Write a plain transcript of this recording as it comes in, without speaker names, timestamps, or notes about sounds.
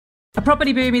A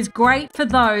property boom is great for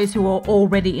those who are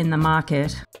already in the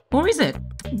market. Or is it?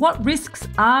 What risks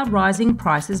are rising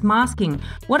prices masking?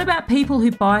 What about people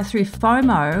who buy through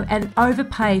FOMO and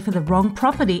overpay for the wrong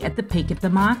property at the peak of the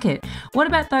market? What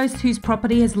about those whose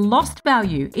property has lost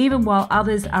value even while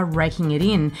others are raking it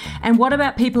in? And what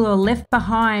about people who are left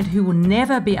behind who will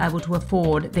never be able to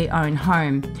afford their own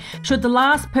home? Should the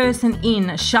last person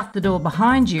in shut the door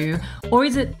behind you, or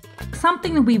is it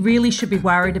something that we really should be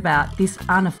worried about, this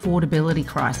unaffordability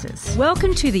crisis?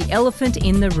 Welcome to The Elephant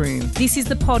in the Room. This is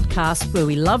the podcast where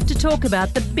we love to talk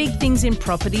about the big things in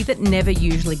property that never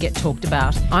usually get talked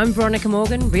about. I'm Veronica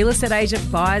Morgan, real estate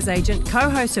agent, buyer's agent,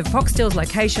 co-host of Foxtel's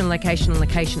Location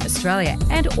Australia,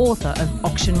 and author of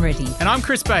Auction Ready. And I'm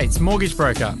Chris Bates, mortgage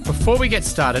broker. Before we get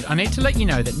started, I need to let you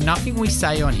know that nothing we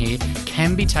say on here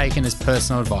can be taken as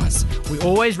personal advice. We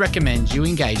always recommend you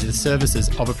engage the services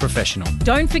of a professional.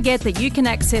 Don't forget that you can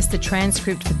access the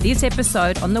transcript for this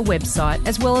episode on the website,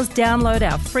 as well as download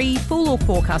our free full or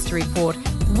forecaster report,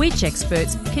 Which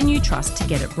Experts Can You Trust to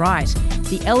Get It Right?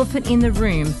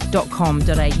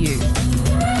 theelephantintheroom.com.au.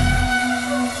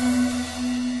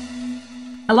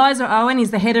 Eliza Owen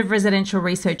is the Head of Residential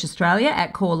Research Australia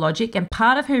at CoreLogic, and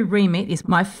part of her remit is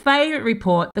my favourite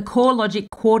report, the CoreLogic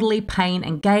Quarterly Pain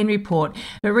and Gain Report.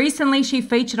 But recently she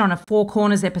featured on a Four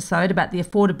Corners episode about the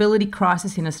affordability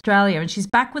crisis in Australia, and she's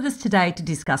back with us today to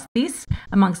discuss this,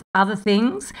 amongst other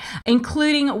things,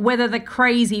 including whether the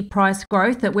crazy price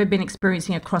growth that we've been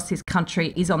experiencing across this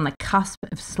country is on the cusp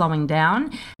of slowing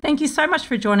down. Thank you so much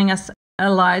for joining us,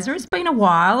 Eliza. It's been a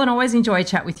while and I always enjoy a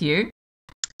chat with you.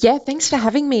 Yeah, thanks for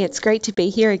having me. It's great to be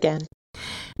here again.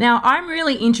 Now, I'm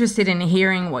really interested in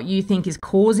hearing what you think is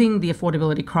causing the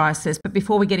affordability crisis. But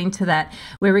before we get into that,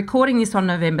 we're recording this on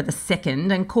November the 2nd,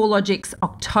 and CoreLogic's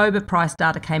October price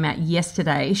data came out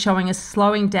yesterday showing a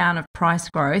slowing down of price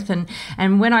growth. And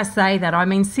when I say that, I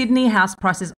mean Sydney house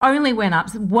prices only went up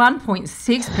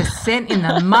 1.6% in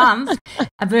the month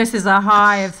versus a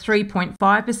high of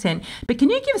 3.5%. But can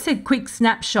you give us a quick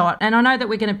snapshot? And I know that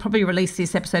we're going to probably release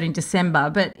this episode in December,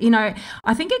 but,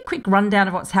 I think a quick rundown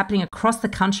of what's happening across the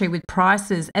country with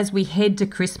prices as we head to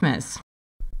Christmas.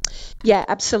 Yeah,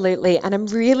 absolutely. And I'm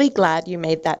really glad you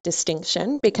made that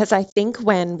distinction, because I think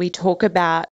when we talk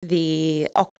about the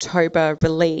October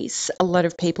release, a lot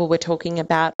of people were talking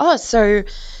about,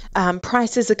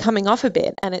 prices are coming off a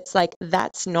bit. And it's like,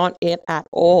 that's not it at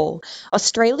all.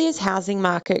 Australia's housing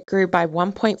market grew by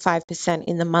 1.5%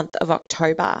 in the month of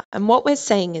October. And what we're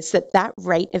saying is that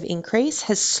rate of increase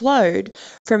has slowed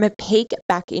from a peak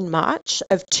back in March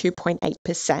of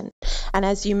 2.8%. And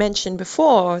as you mentioned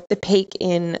before, the peak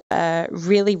in a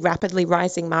really rapidly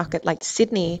rising market like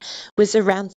Sydney was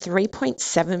around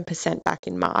 3.7% back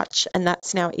in March, and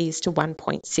that's now eased to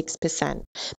 1.6%.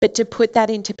 But to put that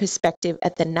into perspective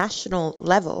at the national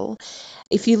level,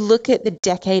 if you look at the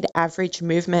decade average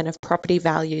movement of property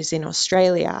values in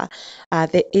Australia,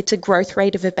 it's a growth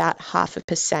rate of about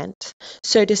 0.5%.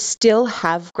 So to still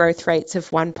have growth rates of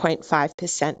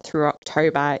 1.5% through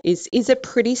October is a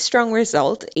pretty strong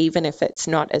result, even if it's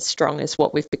not as strong as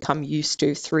what we've become used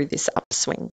to through this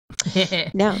upswing.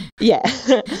 Now, yeah.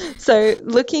 So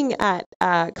looking at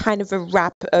kind of a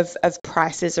wrap of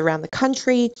prices around the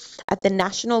country, at the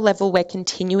national level, we're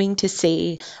continuing to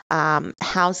see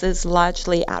houses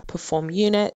largely outperform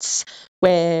units,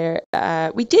 where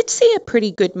we did see a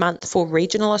pretty good month for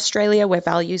regional Australia, where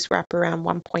values were up around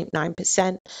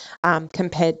 1.9%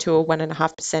 compared to a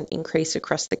 1.5% increase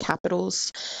across the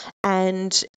capitals.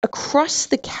 And across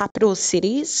the capital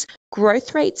cities,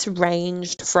 growth rates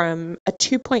ranged from a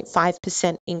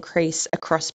 2.5% increase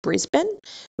across Brisbane,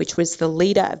 which was the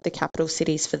leader of the capital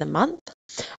cities for the month.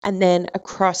 And then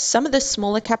across some of the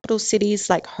smaller capital cities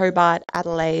like Hobart,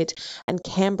 Adelaide, and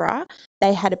Canberra,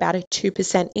 they had about a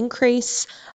 2% increase.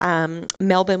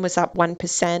 Melbourne was up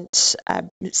 1%.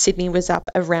 Sydney was up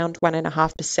around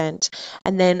 1.5%.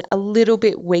 And then a little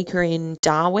bit weaker in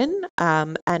Darwin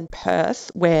and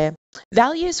Perth, where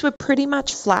values were pretty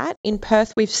much flat. In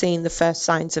Perth, we've seen the first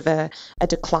signs of a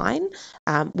decline,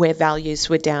 where values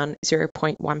were down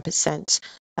 0.1%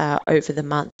 over the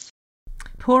month.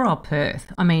 Poor old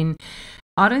Perth. I mean,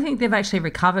 I don't think they've actually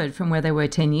recovered from where they were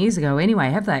 10 years ago anyway,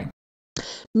 have they?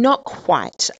 Not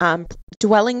quite.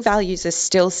 Dwelling values are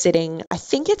still sitting, I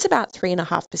think it's about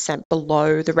 3.5%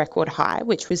 below the record high,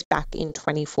 which was back in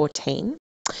 2014.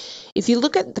 If you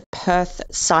look at the Perth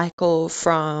cycle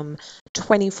from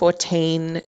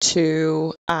 2014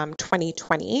 to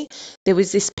 2020, there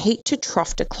was this peak to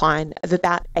trough decline of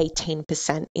about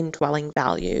 18% in dwelling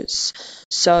values.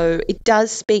 So it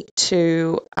does speak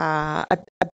to a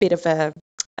bit of a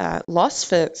loss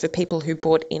for people who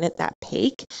bought in at that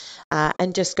peak,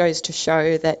 and just goes to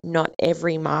show that not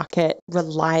every market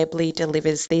reliably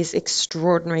delivers these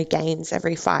extraordinary gains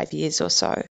every 5 years or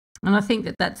so. And I think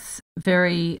that that's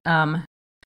very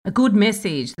a good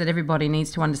message that everybody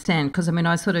needs to understand, because, I mean,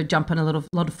 I sort of jump on a lot of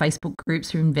Facebook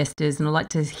groups for investors, and I like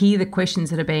to hear the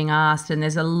questions that are being asked, and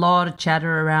there's a lot of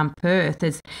chatter around Perth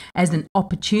as an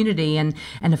opportunity and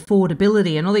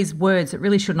affordability and all these words that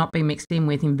really should not be mixed in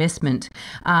with investment.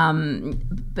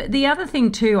 But the other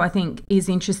thing too, I think, is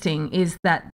interesting is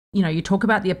that, you know, you talk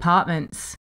about the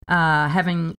apartments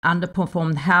having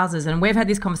underperformed houses, and we've had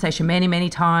this conversation many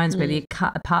times where the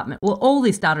apartment, well, all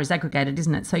this data is aggregated,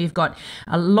 isn't it? So you've got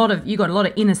a lot of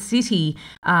inner city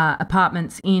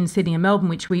apartments in Sydney and Melbourne,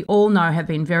 which we all know have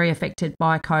been very affected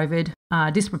by COVID,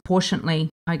 disproportionately,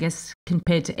 I guess,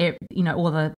 compared to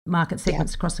all the market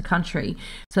segments across the country.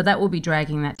 So that will be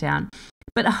dragging that down.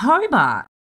 But Hobart,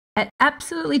 it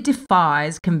absolutely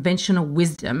defies conventional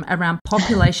wisdom around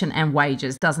population and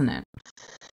wages, doesn't it?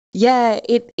 Yeah,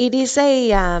 it is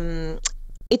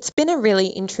it's been a really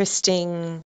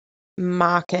interesting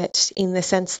market in the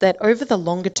sense that over the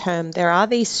longer term, there are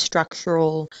these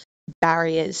structural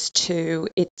barriers to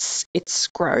its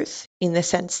growth, in the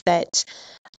sense that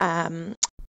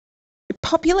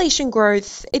population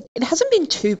growth, it hasn't been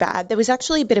too bad. There was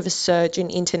actually a bit of a surge in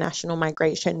international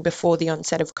migration before the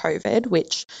onset of COVID,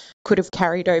 which could have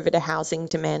carried over to housing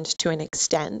demand to an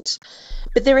extent.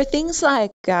 But there are things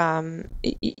like, for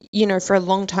a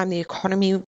long time, the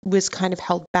economy was kind of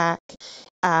held back.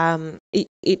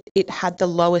 It had the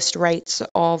lowest rates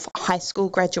of high school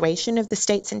graduation of the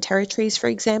states and territories, for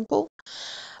example.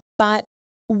 But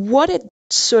what had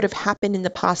sort of happened in the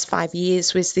past 5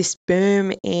 years was this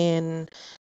boom in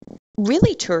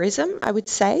really tourism, I would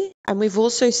say. And we've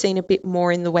also seen a bit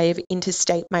more in the way of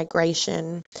interstate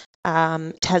migration,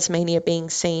 Tasmania being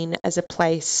seen as a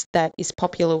place that is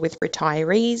popular with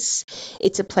retirees.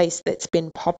 It's a place that's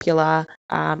been popular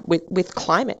with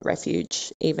climate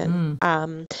refuge even.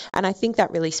 And I think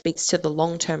that really speaks to the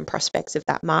long-term prospects of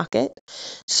that market.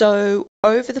 So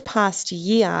over the past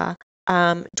year,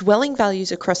 dwelling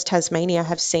values across Tasmania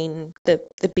have seen the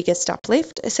biggest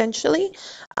uplift, essentially,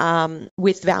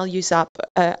 with values up,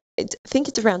 I think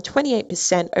it's around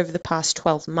 28% over the past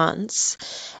 12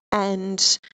 months.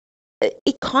 And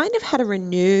it kind of had a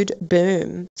renewed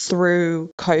boom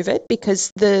through COVID,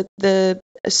 because the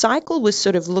cycle was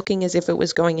sort of looking as if it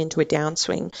was going into a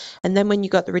downswing. And then when you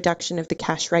got the reduction of the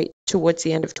cash rate towards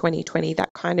the end of 2020, that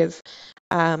kind of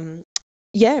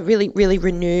really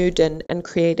renewed and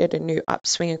created a new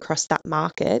upswing across that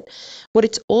market. What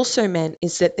it's also meant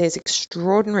is that there's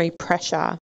extraordinary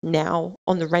pressure now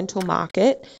on the rental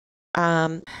market,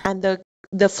 and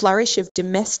the flourish of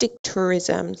domestic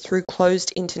tourism through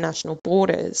closed international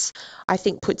borders, I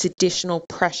think, puts additional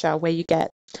pressure where you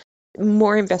get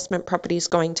more investment properties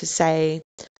going to, say,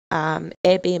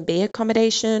 Airbnb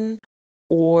accommodation,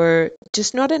 or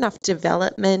just not enough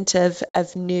development of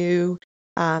new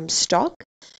stock.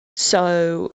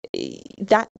 So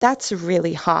that's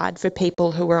really hard for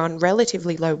people who are on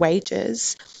relatively low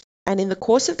wages. And in the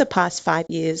course of the past 5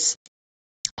 years,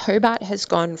 Hobart has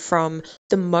gone from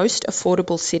the most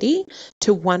affordable city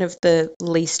to one of the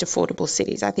least affordable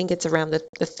cities. I think it's around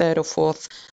the third or fourth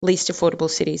least affordable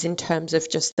cities in terms of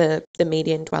just the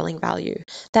median dwelling value.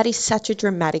 That is such a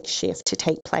dramatic shift to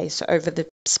take place over the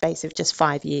space of just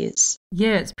 5 years.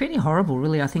 Yeah, it's pretty horrible,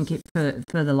 really, I think, for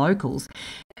the locals.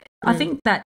 I think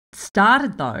that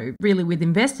started, though, really with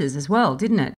investors as well,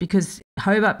 didn't it? Because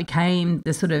Hobart became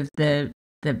the sort of the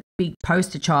big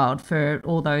poster child for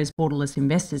all those borderless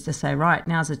investors to say, right,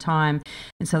 now's the time.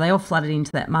 And so they all flooded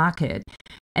into that market.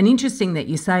 And interesting that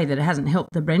you say that it hasn't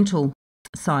helped the rental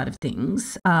side of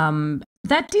things.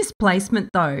 That displacement,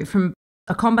 though, from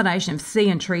a combination of sea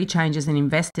and tree changes and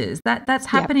investors, that's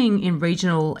happening in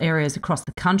regional areas across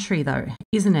the country, though,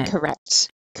 isn't it?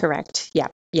 Correct. Yeah.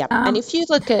 And if you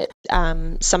look at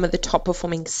some of the top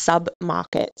performing sub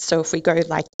markets, so if we go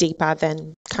like deeper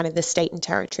than kind of the state and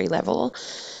territory level,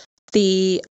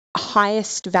 the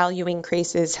highest value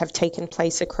increases have taken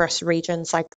place across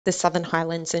regions like the Southern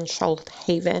Highlands and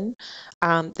Shoalhaven,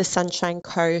 the Sunshine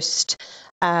Coast,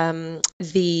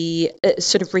 the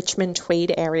sort of Richmond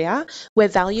Tweed area, where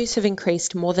values have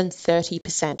increased more than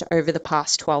 30% over the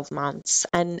past 12 months.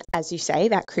 And as you say,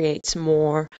 that creates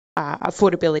more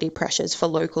affordability pressures for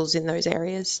locals in those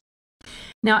areas.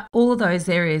 Now, all of those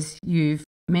areas you've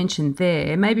mentioned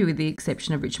there, maybe with the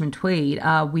exception of Richmond Tweed,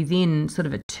 are within sort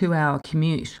of a 2-hour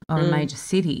commute of a major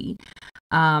city.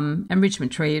 And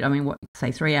Richmond Tweed, I mean,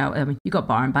 3 hours? I mean, you've got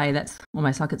Byron Bay, that's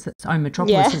almost like it's its own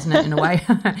metropolis, isn't it, in a way?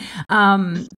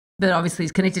 that obviously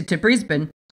is connected to Brisbane.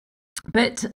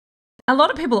 But a lot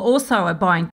of people also are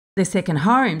buying their second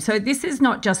home. So this is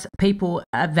not just people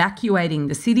evacuating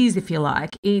the cities, if you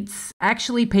like. It's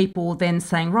actually people then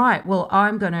saying, right, well,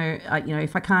 I'm going to,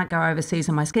 if I can't go overseas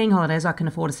on my skiing holidays, I can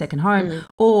afford a second home,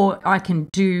 or I can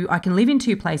live in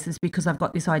two places because I've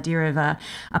got this idea of a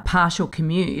partial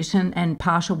commute and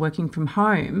partial working from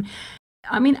home.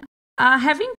 I mean, are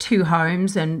having two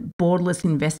homes and borderless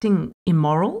investing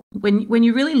immoral? When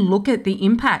you really look at the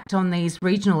impact on these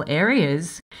regional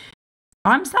areas,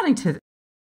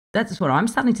 that's what I'm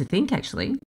starting to think,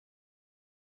 actually.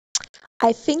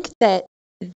 I think that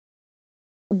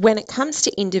when it comes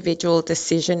to individual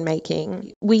decision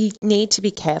making, we need to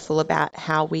be careful about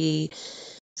how we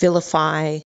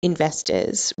vilify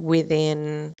investors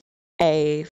within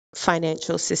a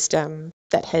financial system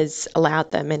that has allowed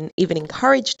them and even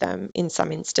encouraged them in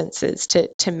some instances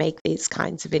to make these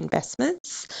kinds of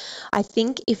investments. I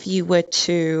think if you were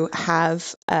to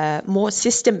have a more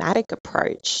systematic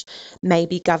approach,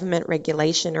 maybe government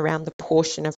regulation around the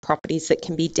portion of properties that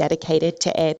can be dedicated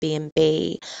to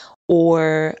Airbnb,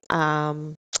 or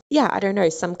I don't know,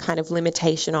 some kind of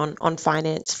limitation on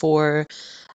finance for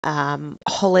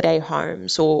holiday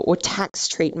homes or tax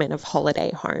treatment of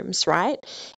holiday homes, right?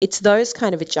 It's those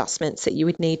kind of adjustments that you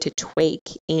would need to tweak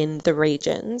in the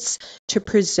regions to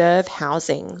preserve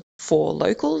housing for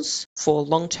locals, for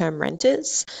long-term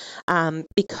renters,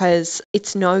 because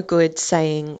it's no good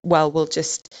saying, well, we'll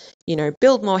just,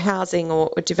 build more housing or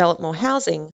develop more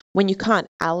housing when you can't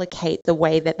allocate the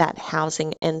way that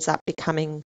housing ends up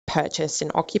becoming purchased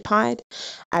and occupied.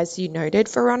 As you noted,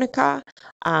 Veronica,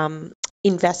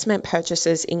 investment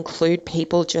purchases include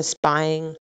people just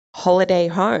buying holiday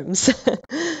homes.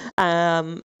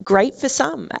 Great for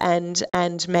some,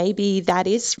 and maybe that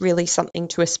is really something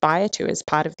to aspire to as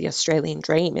part of the Australian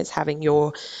dream, is having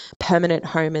your permanent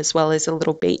home as well as a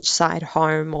little beachside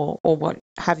home or what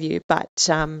have you. But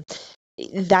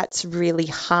that's really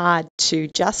hard to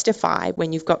justify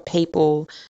when you've got people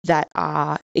that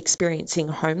are experiencing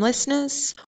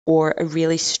homelessness or are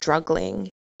really struggling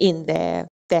in their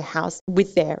house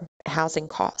with their housing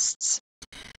costs.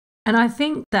 And I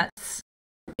think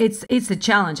it's a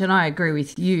challenge, and I agree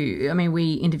with you. I mean,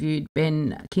 we interviewed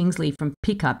Ben Kingsley from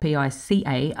PICA,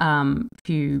 P-I-C-A, a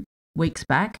few weeks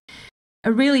back,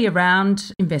 really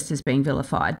around investors being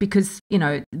vilified, because,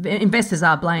 investors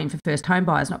are blamed for first home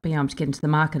buyers not being able to get into the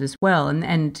market as well.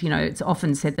 And it's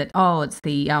often said that, it's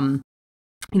the,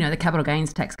 the capital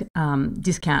gains tax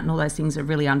discount and all those things are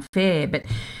really unfair. But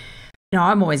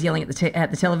I'm always yelling at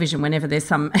the television whenever there's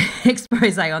some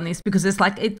expose on this, because it's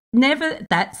like, it's never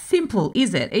that simple,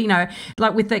 is it?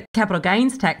 Like with the capital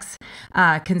gains tax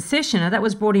concession, that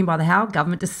was brought in by the Howard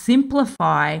government to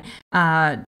simplify,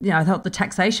 the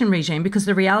taxation regime, because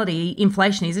the reality,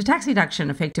 inflation is a tax deduction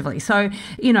effectively. So,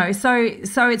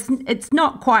 so it's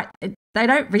not quite. They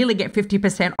don't really get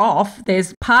 50% off.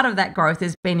 There's part of that growth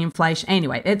has been inflation.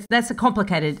 Anyway, that's a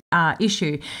complicated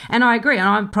issue. And I agree. And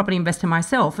I'm a property investor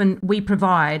myself, and we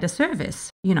provide a service,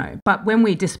 But when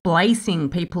we're displacing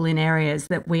people in areas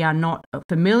that we are not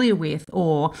familiar with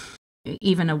or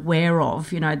even aware of,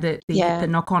 the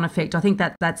knock-on effect, I think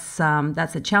that's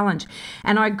a challenge.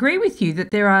 And I agree with you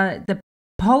that the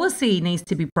policy needs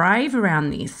to be brave around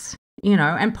this.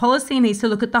 And policy needs to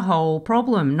look at the whole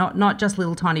problem, not just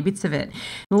little tiny bits of it.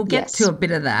 We'll get to a bit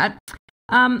of that.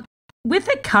 With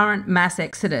the current mass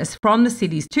exodus from the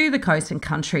cities to the coast and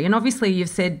country, and obviously you've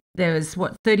said there was,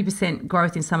 30%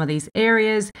 growth in some of these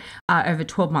areas over a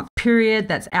 12-month period.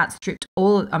 That's outstripped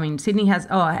Sydney has,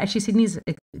 Sydney's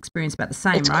experienced about the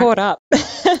same, it's right? Caught up.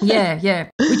 Yeah,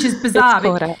 which is bizarre. It's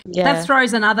caught up, yeah. That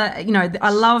throws another,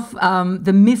 I love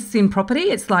the myths in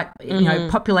property. It's like,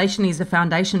 population is a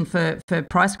foundation for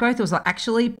price growth. It was like,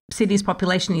 actually, Sydney's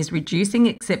population is reducing,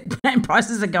 except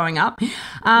prices are going up.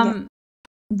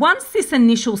 Once this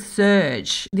initial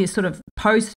surge, this sort of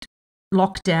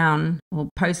post-lockdown or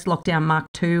post-lockdown Mark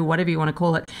II, whatever you want to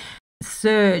call it,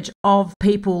 surge of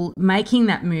people making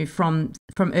that move from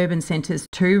urban centres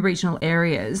to regional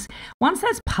areas, once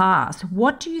that's passed,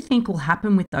 what do you think will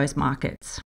happen with those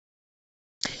markets?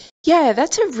 Yeah,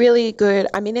 that's a really good,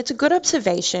 it's a good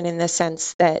observation in the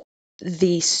sense that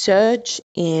the surge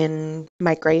in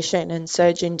migration and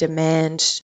surge in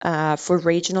demand for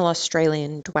regional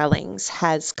Australian dwellings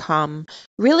has come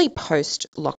really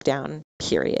post-lockdown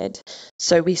period.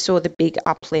 So we saw the big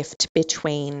uplift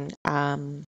between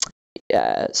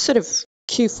sort of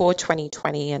Q4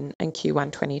 2020 and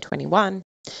Q1 2021.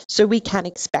 So we can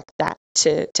expect that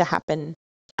to happen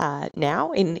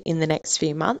now in the next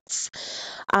few months.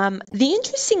 The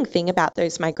interesting thing about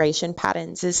those migration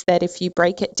patterns is that if you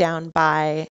break it down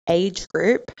by age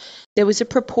group, there was a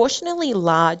proportionally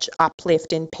large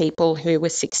uplift in people who were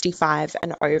 65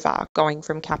 and over going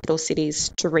from capital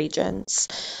cities to regions.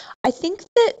 I think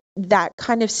that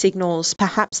kind of signals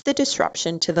perhaps the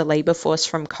disruption to the labour force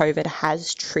from COVID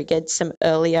has triggered some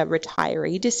earlier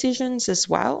retiree decisions as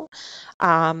well.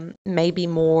 Maybe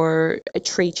more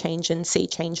tree change and sea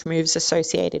change moves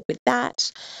associated with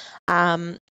that.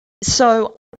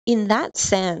 So in that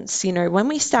sense, when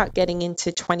we start getting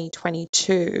into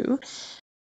 2022,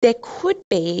 there could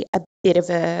be a bit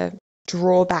of a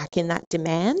drawback in that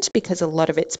demand because a lot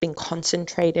of it's been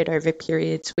concentrated over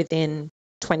periods within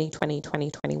 2020,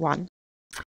 2021.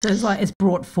 So it's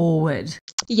brought forward.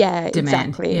 Yeah, demand.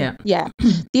 Exactly. Yeah.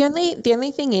 The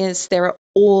only thing is there are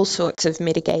all sorts of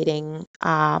mitigating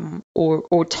or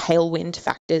tailwind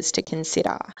factors to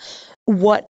consider.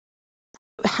 What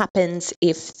happens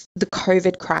if the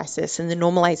COVID crisis and the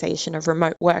normalization of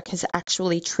remote work has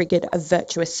actually triggered a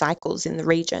virtuous cycles in the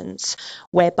regions,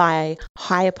 whereby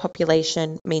higher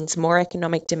population means more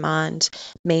economic demand,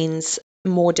 means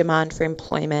more demand for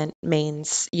employment,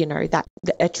 means that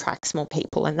attracts more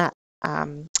people, and that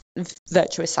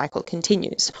virtuous cycle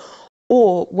continues.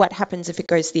 Or what happens if it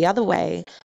goes the other way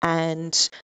and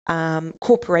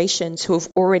corporations who have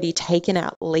already taken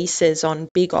out leases on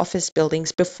big office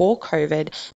buildings before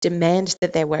COVID demand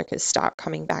that their workers start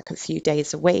coming back a few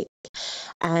days a week.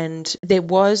 And there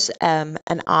was an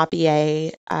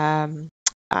RBA,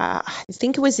 I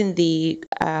think it was in the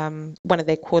one of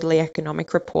their quarterly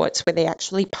economic reports where they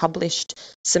actually published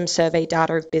some survey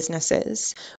data of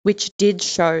businesses, which did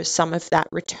show some of that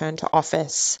return to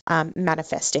office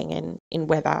manifesting in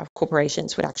whether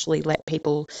corporations would actually let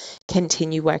people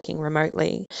continue working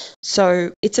remotely.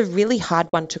 So it's a really hard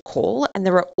one to call, and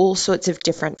there are all sorts of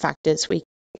different factors we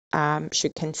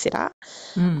should consider.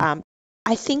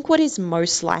 I think what is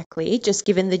most likely, just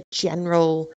given the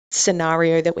general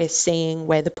scenario that we're seeing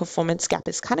where the performance gap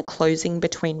is kind of closing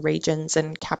between regions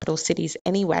and capital cities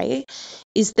anyway,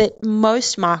 is that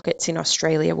most markets in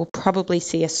Australia will probably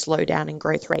see a slowdown in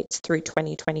growth rates through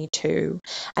 2022.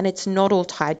 And it's not all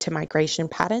tied to migration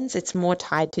patterns, it's more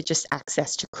tied to just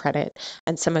access to credit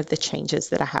and some of the changes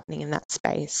that are happening in that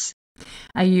space.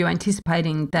 Are you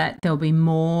anticipating that there'll be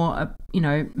more,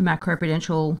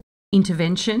 macroprudential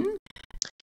intervention?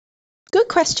 Good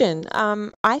question.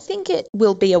 I think it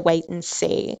will be a wait and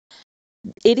see.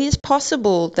 It is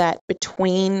possible that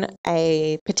between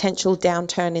a potential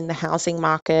downturn in the housing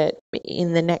market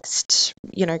in the next,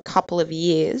 couple of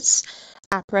years,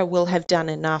 APRA will have done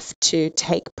enough to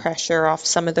take pressure off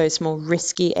some of those more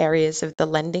risky areas of the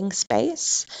lending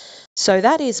space. So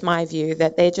that is my view,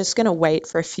 that they're just going to wait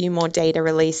for a few more data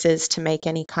releases to make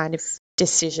any kind of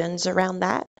decisions around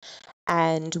that.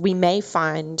 And we may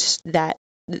find that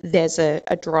there's a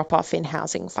drop-off in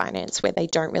housing finance where they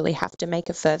don't really have to make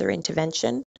a further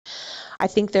intervention. I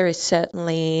think there is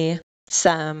certainly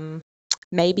some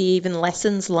maybe even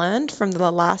lessons learned from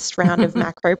the last round of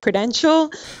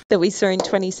macroprudential that we saw in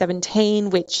 2017,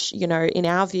 which, in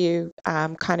our view,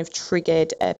 kind of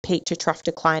triggered a peak to trough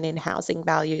decline in housing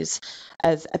values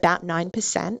of about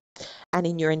 9%. And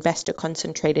in your investor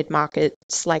concentrated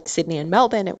markets like Sydney and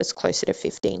Melbourne, it was closer to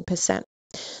 15%.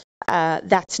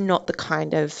 That's not the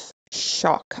kind of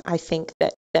shock I think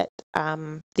that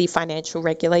the financial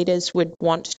regulators would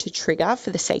want to trigger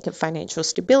for the sake of financial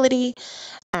stability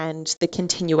and the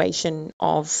continuation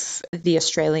of the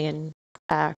Australian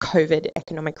COVID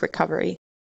economic recovery.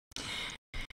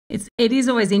 It is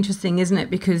always interesting, isn't it?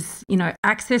 Because,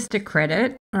 access to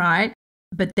credit, right?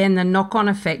 But then the knock-on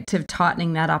effect of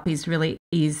tightening that up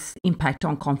is impact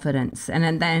on confidence.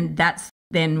 And then that's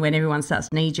then when everyone starts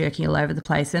knee-jerking all over the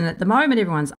place. And at the moment,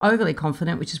 everyone's overly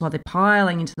confident, which is why they're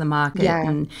piling into the market. Yeah.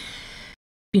 And,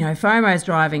 FOMO is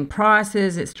driving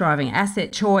prices, it's driving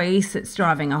asset choice, it's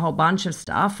driving a whole bunch of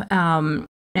stuff. And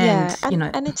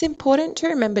it's important to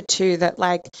remember too that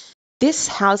this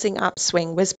housing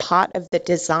upswing was part of the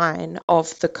design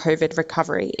of the COVID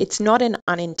recovery. It's not an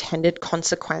unintended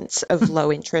consequence of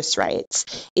low interest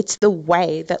rates. It's the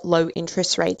way that low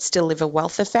interest rates deliver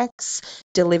wealth effects,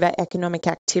 deliver economic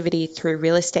activity through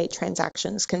real estate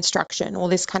transactions, construction, all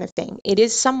this kind of thing. It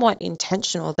is somewhat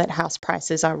intentional that house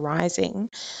prices are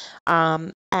rising.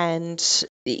 And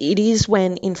it is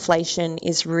when inflation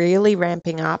is really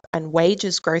ramping up and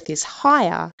wages growth is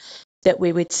higher that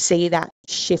we would see that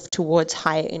shift towards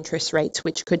higher interest rates,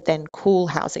 which could then cool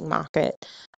housing market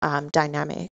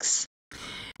dynamics.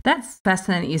 That's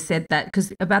fascinating you said that,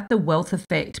 because about the wealth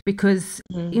effect, because,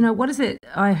 what is it?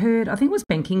 I think it was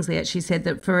Ben Kingsley actually said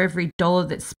that for every dollar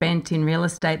that's spent in real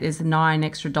estate, there's $9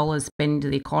 extra spent into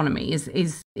the economy.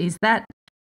 Is that,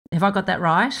 have I got that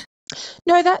right?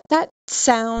 No, that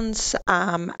sounds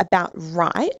about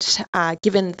right,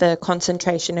 given the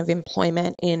concentration of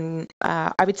employment in,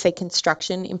 I would say,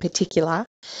 construction in particular.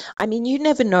 I mean, you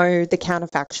never know the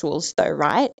counterfactuals though,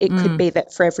 right? It could be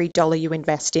that for every dollar you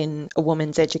invest in a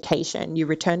woman's education, you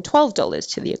return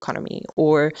 $12 to the economy,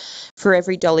 or for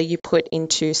every dollar you put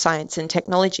into science and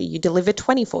technology, you deliver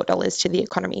 $24 to the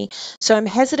economy. So I'm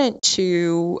hesitant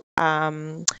to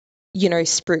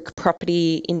spruik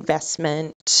property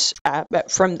investment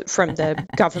from the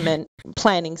government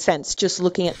planning sense, just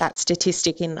looking at that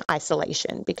statistic in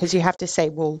isolation, because you have to say,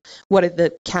 well, what are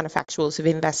the counterfactuals of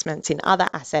investments in other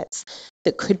assets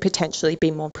that could potentially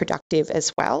be more productive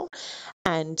as well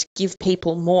and give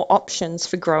people more options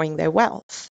for growing their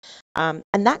wealth. And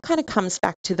that kind of comes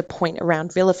back to the point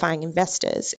around vilifying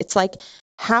investors. It's like,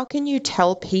 how can you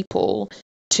tell people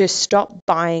to stop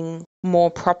buying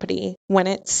more property when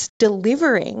it's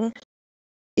delivering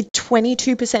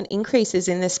 22% increases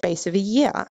in the space of a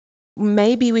year?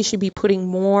 Maybe we should be putting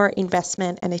more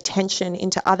investment and attention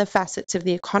into other facets of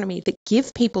the economy that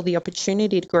give people the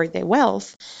opportunity to grow their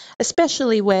wealth,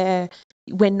 especially where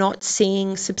we're not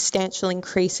seeing substantial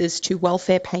increases to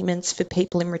welfare payments for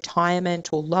people in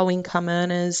retirement or low-income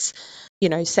earners,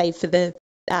 save for the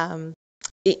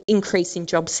increase in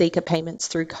job seeker payments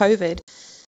through COVID.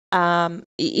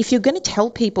 If you're going to tell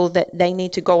people that they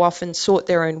need to go off and sort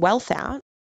their own wealth out,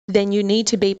 then you need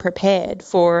to be prepared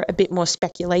for a bit more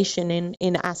speculation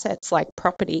in assets like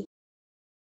property.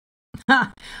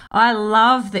 I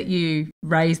love that you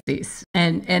raised this,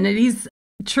 and it is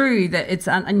true that it's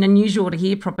unusual to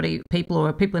hear property people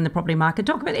or people in the property market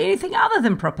talk about anything other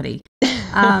than property.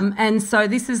 And so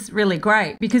this is really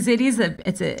great, because it's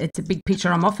a big picture.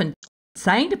 I'm often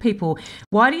saying to people,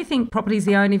 why do you think property is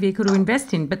the only vehicle to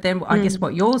invest in? But then I guess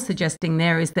what you're suggesting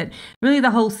there is that really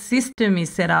the whole system is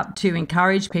set up to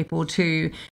encourage people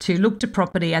to look to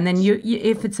property, and then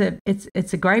if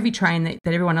it's a gravy train that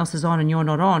everyone else is on and you're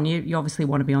not on, you obviously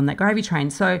want to be on that gravy train.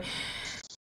 So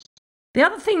the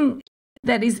other thing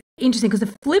that is interesting, because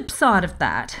the flip side of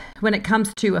that, when it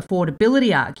comes to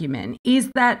affordability argument,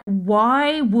 is that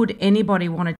why would anybody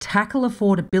want to tackle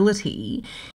affordability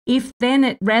if then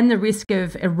it ran the risk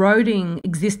of eroding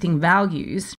existing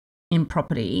values in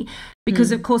property?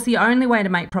 Because, of course, the only way to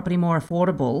make property more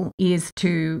affordable is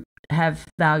to have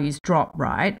values drop,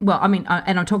 right? Well, I mean,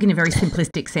 and I'm talking in a very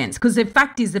simplistic sense, because the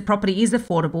fact is that property is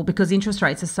affordable because interest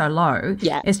rates are so low.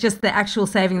 Yeah. It's just the actual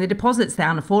saving the deposits, the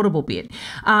unaffordable bit.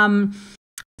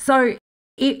 So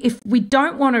if we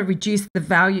don't want to reduce the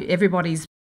value, everybody's,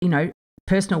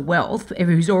 personal wealth,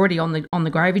 who's already on the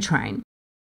gravy train,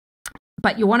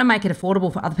 but you want to make it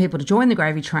affordable for other people to join the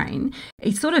gravy train,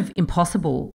 it's sort of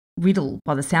impossible riddle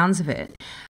by the sounds of it.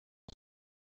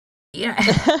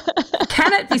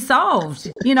 Can it be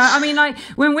solved?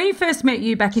 When we first met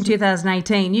you back in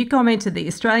 2018, you commented the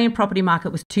Australian property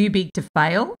market was too big to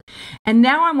fail. And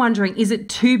now I'm wondering, is it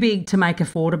too big to make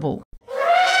affordable?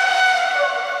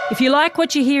 If you like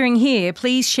what you're hearing here,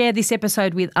 please share this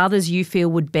episode with others you feel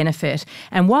would benefit.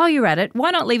 And while you're at it,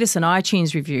 why not leave us an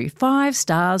iTunes review? 5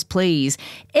 stars, please.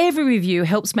 Every review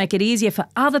helps make it easier for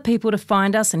other people to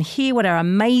find us and hear what our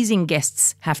amazing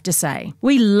guests have to say.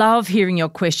 We love hearing your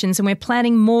questions, and we're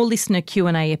planning more listener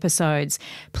Q&A episodes.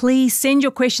 Please send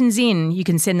your questions in. You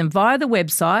can send them via the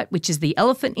website, which is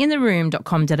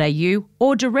theelephantintheroom.com.au,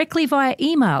 or directly via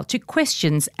email to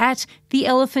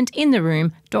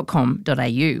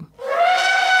questions@theelephantintheroom.com.au.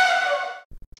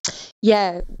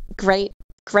 Yeah, great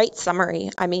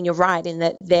summary. I mean, you're right in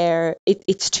that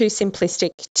it's too simplistic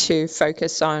to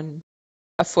focus on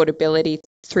affordability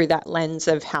through that lens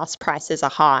of house prices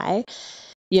are high.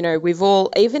 We've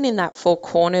all, even in that Four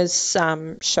Corners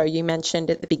show you mentioned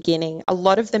at the beginning, a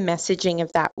lot of the messaging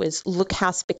of that was, look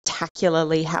how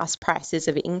spectacularly house prices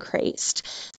have increased.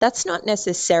 That's not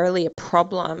necessarily a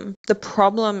problem. The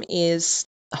problem is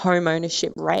home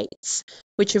ownership rates,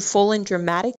 which have fallen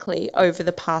dramatically over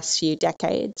the past few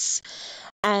decades.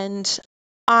 And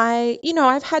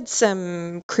I've had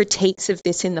some critiques of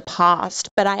this in the past,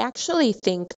 but I actually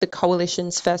think the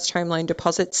Coalition's First Home Loan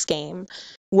Deposit Scheme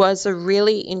was a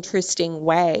really interesting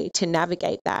way to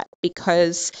navigate that,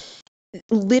 because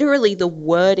literally the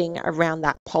wording around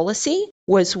that policy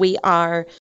was, we are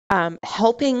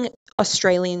helping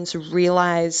Australians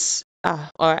realise,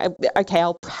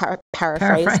 I'll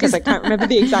paraphrase because I can't remember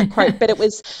the exact quote, but it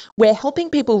was, we're helping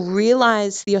people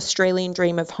realise the Australian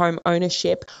dream of home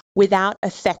ownership without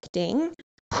affecting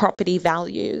property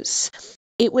values.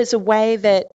 It was a way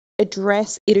that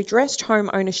addressed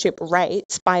home ownership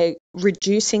rates by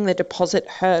reducing the deposit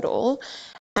hurdle,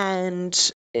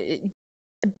 and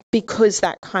because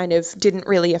that kind of didn't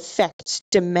really affect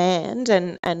demand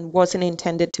and wasn't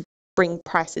intended to bring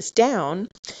prices down,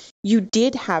 you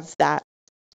did have that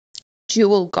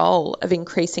dual goal of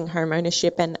increasing home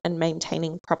ownership and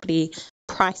maintaining property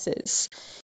prices.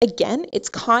 Again, it's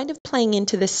kind of playing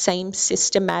into the same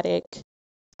systematic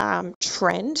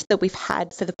trend that we've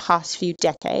had for the past few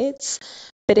decades,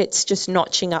 but it's just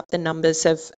notching up the numbers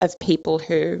of people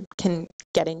who can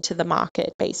get into the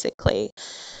market, basically.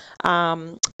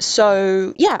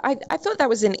 So yeah, I thought that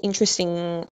was an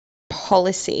interesting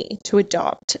policy to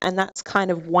adopt, and that's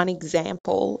kind of one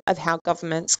example of how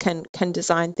governments can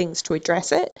design things to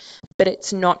address it, but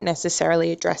it's not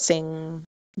necessarily addressing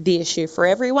the issue for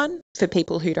everyone, for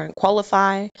people who don't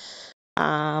qualify,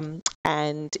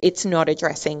 and it's not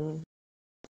addressing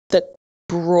the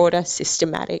broader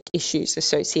systematic issues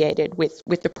associated with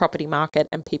the property market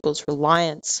and people's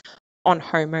reliance on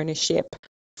home ownership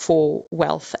for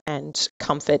wealth and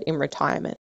comfort in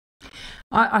retirement.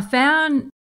 I found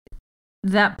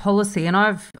that policy, and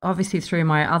I've obviously through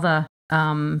my other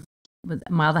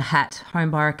hat,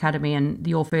 Homebuyer Academy and the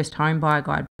Your First Homebuyer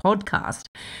Guide podcast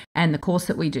and the course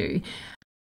that we do,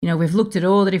 we've looked at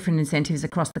all the different incentives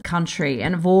across the country,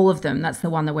 and of all of them, that's the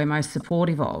one that we're most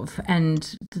supportive of.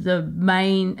 And the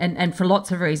main, and for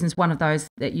lots of reasons, one of those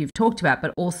that you've talked about,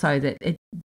 but also that it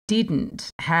didn't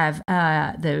have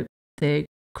the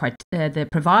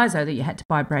proviso that you had to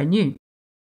buy brand new.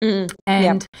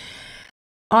 And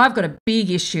I've got a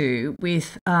big issue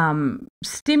with government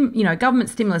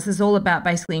stimulus is all about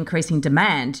basically increasing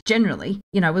demand generally,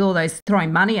 with all those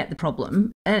throwing money at the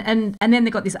problem. And then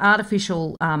they've got these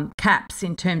artificial caps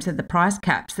in terms of the price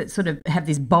caps that sort of have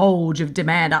this bulge of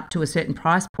demand up to a certain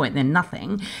price point, then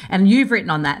nothing. And you've written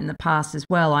on that in the past as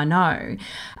well, I know.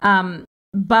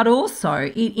 But also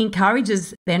it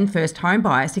encourages then first home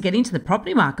buyers to get into the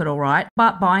property market, all right,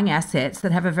 but buying assets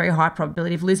that have a very high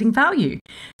probability of losing value.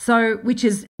 So, which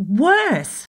is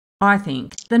worse, I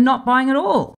think, than not buying at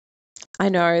all. I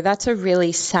know, that's a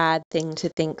really sad thing to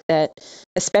think that,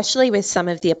 especially with some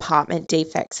of the apartment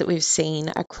defects that we've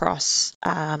seen across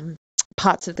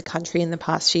parts of the country in the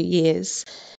past few years.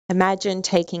 Imagine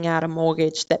taking out a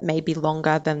mortgage that may be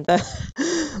longer than the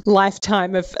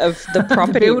lifetime of the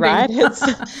property, right? It's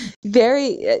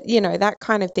very, that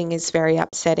kind of thing is very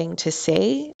upsetting to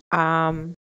see.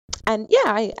 I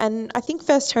think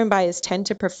first home buyers tend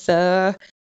to prefer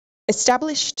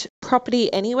established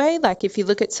property anyway. Like if you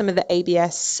look at some of the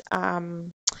ABS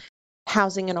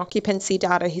housing and occupancy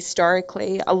data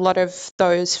historically, a lot of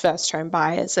those first home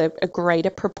buyers, a greater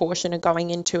proportion are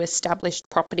going into established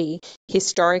property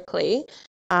historically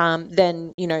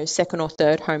than, second or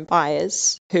third home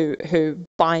buyers who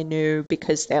buy new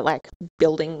because they're like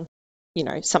building,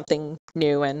 something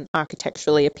new and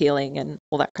architecturally appealing and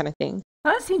all that kind of thing.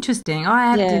 Well, that's interesting.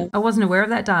 I wasn't aware of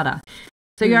that data.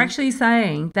 So you're actually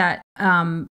saying that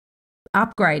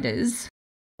upgraders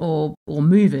or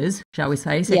movers, shall we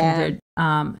say, second,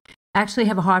 third, actually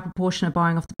have a high proportion of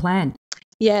buying off the plan.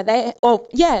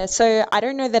 So I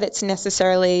don't know that it's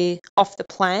necessarily off the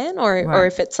plan or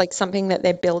if it's like something that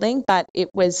they're building, but it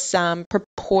was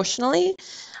proportionally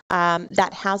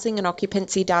that housing and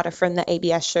occupancy data from the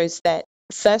ABS shows that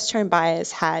first home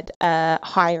buyers had a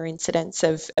higher incidence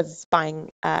of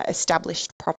buying established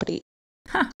property.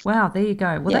 Wow, there you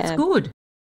go. Well, that's good.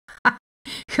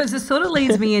 Because it sort of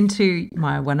leads me into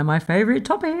one of my favourite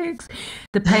topics,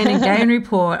 the pain and gain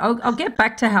report. I'll get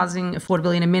back to housing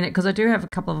affordability in a minute because I do have a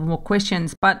couple of more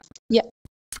questions. But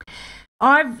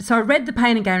I read the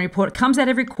pain and gain report. It comes out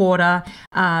every quarter.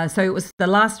 So it was the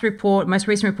last report, most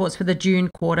recent reports for the June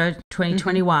quarter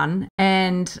 2021,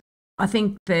 and I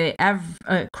think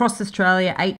across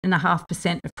Australia,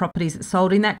 8.5% of properties that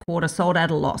sold in that quarter sold at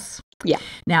a loss. Yeah.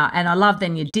 Now, and I love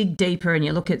then you dig deeper and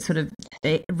you look at sort of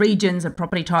the regions and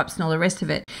property types and all the rest of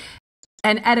it.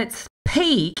 And at its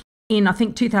peak in, I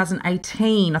think,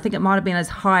 2018, I think it might have been as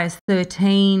high as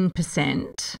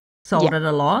 13% sold at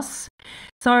a loss.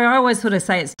 So I always sort of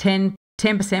say it's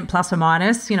 10% plus or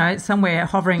minus, it's somewhere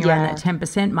hovering around that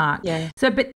 10% mark. Yeah.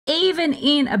 So, but even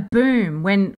in a boom,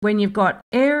 when you've got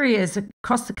areas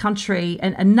across the country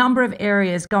and a number of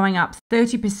areas going up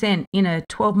 30% in a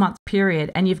 12-month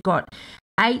period, and you've got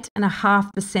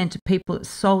 8.5% of people that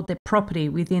sold their property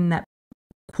within that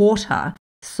quarter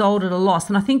sold at a loss.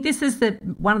 And I think this is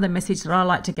one of the messages that I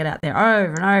like to get out there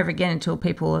over and over again until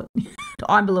people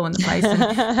I'm blue in the face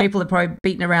and people are probably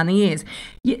beating around the ears.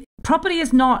 Property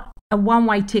is not a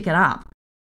one-way ticket up.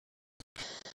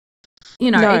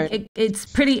 No. It's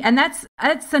pretty, and that's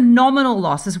a nominal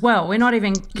loss as well. We're not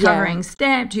even covering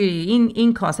stamp duty,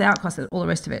 in costs, out costs, all the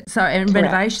rest of it. So, and Correct.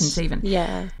 renovations even.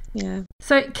 Yeah.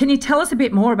 So, can you tell us a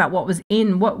bit more about what was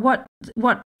in what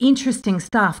interesting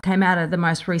stuff came out of the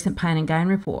most recent pain and gain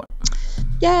report?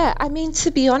 Yeah, I mean,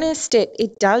 to be honest,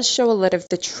 it does show a lot of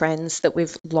the trends that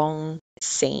we've long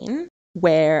seen,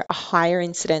 where a higher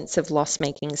incidence of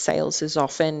loss-making sales is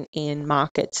often in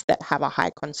markets that have a high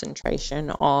concentration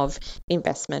of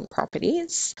investment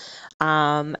properties,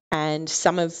 and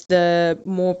some of the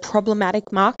more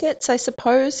problematic markets, I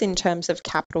suppose, in terms of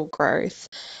capital growth.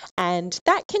 And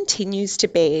that continues to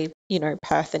be,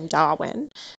 Perth and Darwin,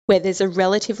 where there's a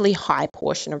relatively high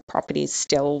portion of properties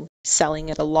still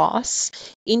selling at a loss.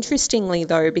 Interestingly,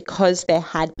 though, because there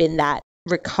had been that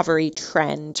recovery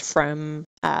trend from,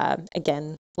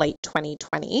 again, late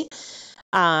 2020,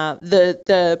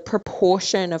 the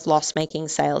proportion of loss-making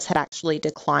sales had actually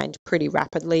declined pretty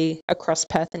rapidly across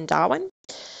Perth and Darwin.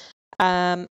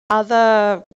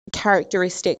 Other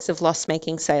characteristics of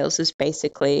loss-making sales is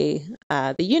basically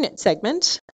the unit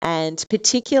segment, and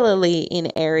particularly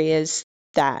in areas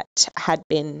that had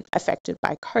been affected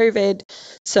by COVID.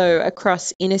 So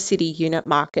across inner city unit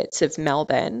markets of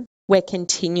Melbourne, we're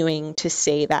continuing to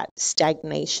see that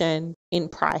stagnation in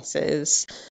prices,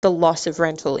 the loss of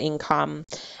rental income.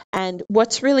 And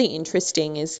what's really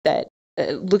interesting is that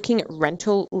looking at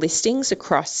rental listings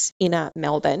across inner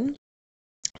Melbourne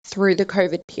through the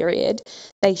COVID period,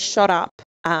 they shot up.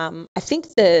 I think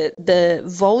the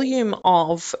volume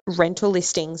of rental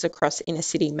listings across inner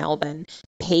city Melbourne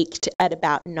peaked at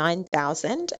about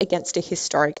 9,000 against a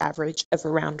historic average of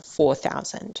around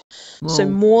 4,000. So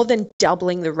more than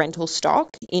doubling the rental stock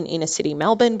in inner city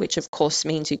Melbourne, which of course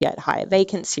means you get higher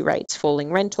vacancy rates,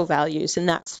 falling rental values, and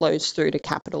that flows through to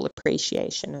capital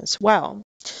appreciation as well.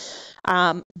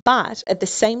 But at the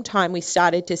same time, we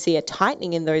started to see a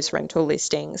tightening in those rental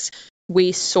listings.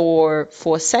 We saw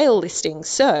for sale listings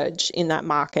surge in that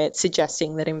market,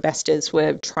 suggesting that investors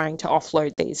were trying to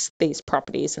offload these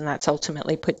properties, and that's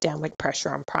ultimately put downward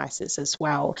pressure on prices as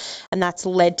well. And that's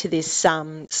led to this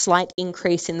slight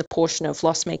increase in the portion of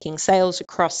loss-making sales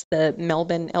across the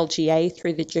Melbourne LGA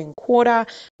through the June quarter,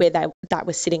 where that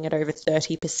was sitting at over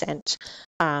 30%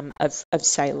 of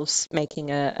sales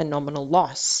making a nominal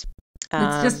loss.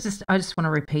 I just want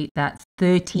to repeat that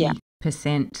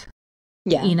 30%.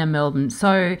 Inner Melbourne.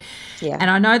 So, and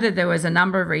I know that there was a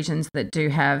number of regions that do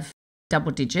have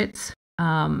double digits.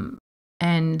 And,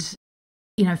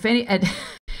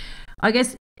 I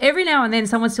guess every now and then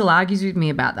someone still argues with me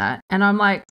about that. And I'm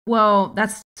like, well,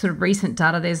 that's sort of recent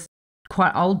data. There's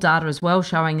quite old data as well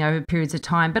showing over periods of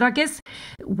time. But I guess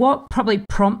what probably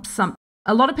prompts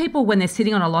a lot of people when they're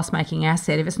sitting on a loss-making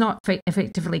asset, if it's not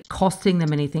effectively costing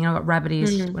them anything, I've got rabbit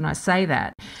ears when I say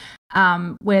that,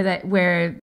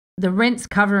 where the rent's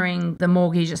covering the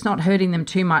mortgage, it's not hurting them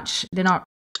too much. They're not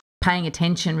paying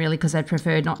attention really because they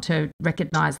prefer not to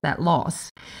recognise that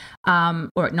loss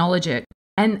or acknowledge it.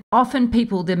 And often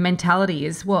the mentality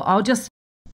is, well,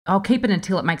 I'll keep it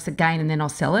until it makes a gain and then I'll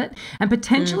sell it. And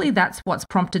potentially that's what's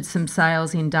prompted some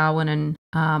sales in Darwin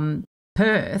and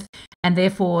Perth, and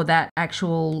therefore that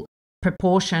actual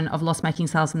proportion of loss-making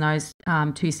sales in those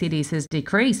two cities has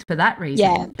decreased for that reason.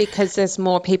 Yeah, because there's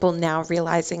more people now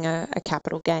realising a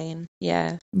capital gain.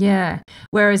 Yeah.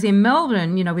 Whereas in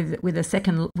Melbourne, with 6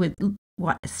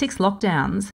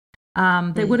 lockdowns,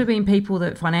 there would have been people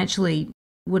that financially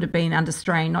would have been under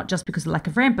strain, not just because of lack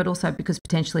of rent, but also because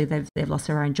potentially they've lost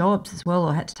their own jobs as well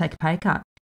or had to take a pay cut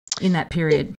in that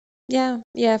period.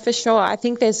 Yeah, for sure. I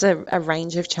think there's a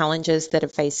range of challenges that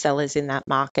have faced sellers in that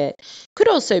market. Could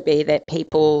also be that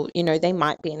people, they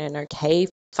might be in an okay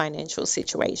financial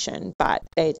situation, but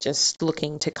they're just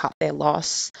looking to cut their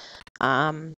loss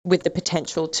with the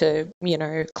potential to,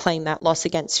 claim that loss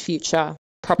against future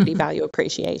property value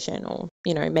appreciation or,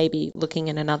 maybe looking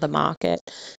in another market.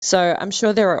 So I'm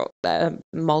sure there are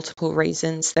multiple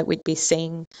reasons that we'd be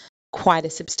seeing quite a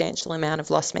substantial amount of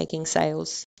loss-making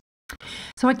sales.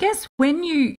 So I guess when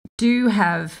you do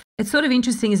have, it's sort of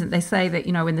interesting, isn't it? They say that,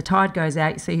 when the tide goes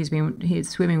out, you see who's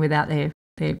swimming without their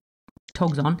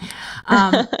togs on.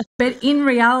 But in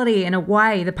reality, in a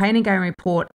way, the pain and gain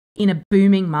report in a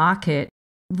booming market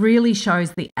really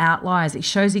shows the outliers. It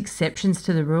shows exceptions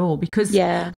to the rule because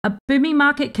a booming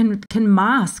market can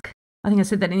mask, I think I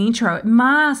said that in the intro, it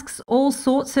masks all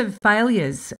sorts of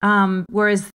failures,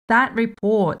 whereas that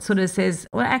report sort of says,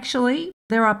 well, actually,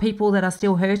 there are people that are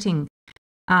still hurting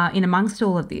in amongst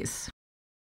all of this.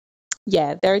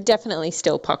 Yeah, there are definitely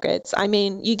still pockets. I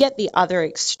mean, you get the other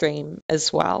extreme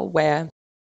as well, where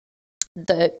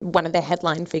one of the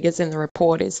headline figures in the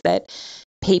report is that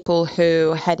people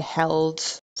who had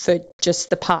held for just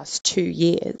the past 2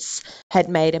 years had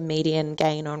made a median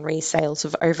gain on resales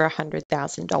of over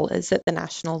 $100,000 at the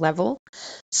national level.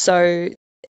 So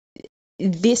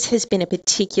this has been a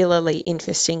particularly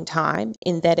interesting time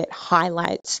in that it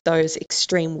highlights those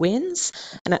extreme wins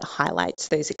and it highlights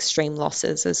those extreme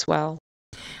losses as well.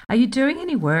 Are you doing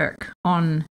any work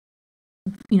on,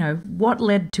 what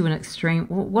led to an extreme?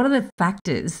 What are the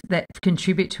factors that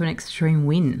contribute to an extreme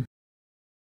win?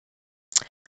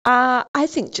 I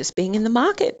think just being in the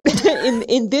market,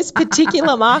 in this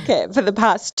particular market for the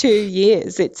past 2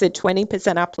 years, it's a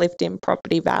 20% uplift in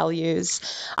property values.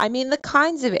 I mean, the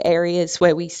kinds of areas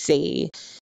where we see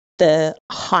the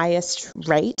highest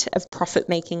rate of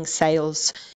profit-making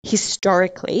sales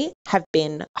historically have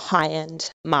been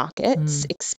high-end markets,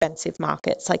 expensive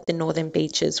markets, like the Northern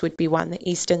Beaches would be one, the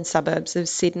eastern suburbs of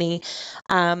Sydney,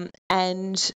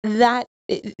 and that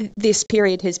this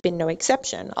period has been no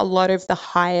exception. A lot of the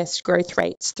highest growth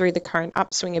rates through the current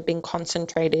upswing have been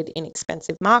concentrated in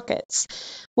expensive markets.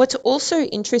 What's also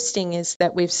interesting is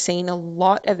that we've seen a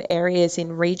lot of areas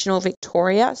in regional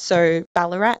Victoria, so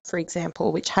Ballarat, for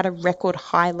example, which had a record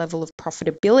high level of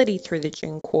profitability through the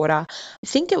June quarter. I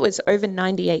think it was over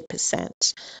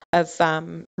 98% of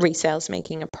resales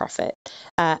making a profit.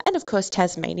 And of course,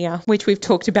 Tasmania, which we've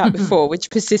talked about before, which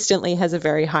persistently has a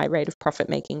very high rate of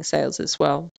profit-making sales as well.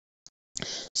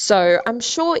 So I'm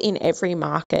sure in every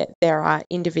market there are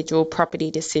individual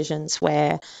property decisions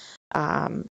where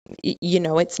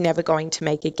it's never going to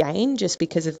make a gain just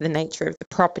because of the nature of the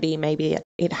property. Maybe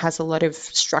it has a lot of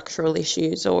structural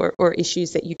issues or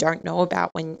issues that you don't know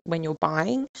about when you're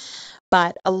buying.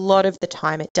 But a lot of the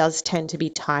time it does tend to be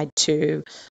tied to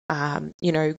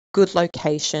good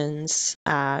locations,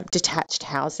 detached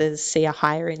houses see a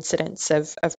higher incidence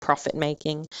of profit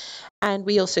making. And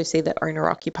we also see that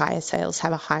owner-occupier sales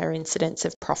have a higher incidence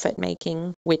of profit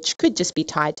making, which could just be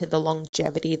tied to the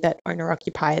longevity that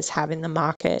owner-occupiers have in the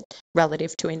market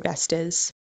relative to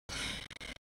investors.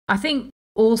 I think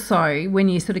also, when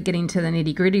you sort of get into the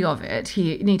nitty gritty of it,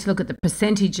 you need to look at the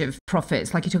percentage of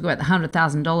profits. Like you talk about the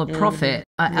 $100,000 profit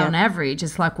on average.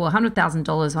 It's like, well,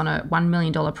 $100,000 on a $1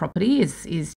 million property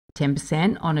is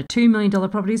 10%. On a $2 million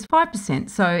property is 5%.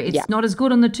 So it's not as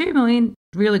good on the $2 million,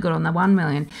 really good on the $1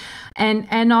 million.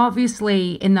 And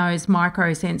obviously in those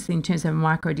micro sense, in terms of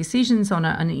micro decisions on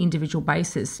an individual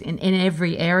basis, in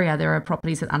every area there are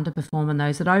properties that underperform and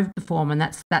those that overperform. And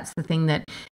that's the thing, that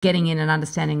getting in and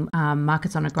understanding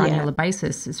markets on a granular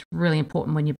basis is really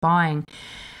important when you're buying.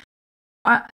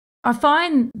 I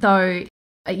find though,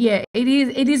 it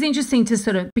is interesting to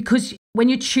sort of, because when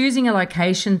you're choosing a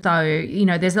location though,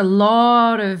 there's a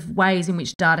lot of ways in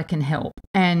which data can help.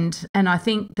 And I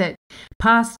think that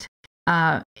past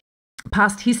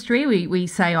history, we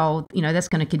say, that's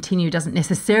going to continue. It doesn't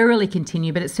necessarily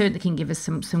continue, but it certainly can give us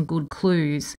some good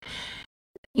clues.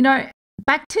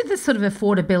 Back to the sort of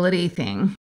affordability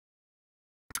thing,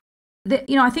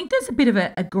 I think there's a bit of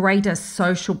a greater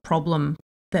social problem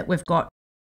that we've got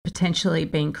potentially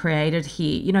being created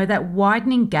here. That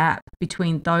widening gap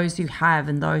between those who have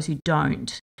and those who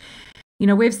don't.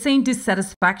 We've seen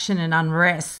dissatisfaction and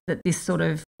unrest that this sort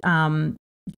of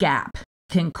gap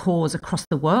can cause across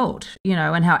the world,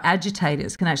 and how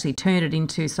agitators can actually turn it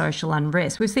into social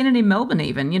unrest. We've seen it in Melbourne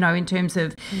even, in terms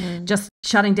of just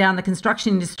shutting down the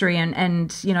construction industry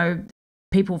and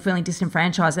people feeling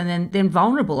disenfranchised and then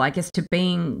vulnerable, I guess, to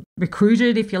being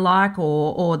recruited, if you like,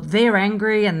 or they're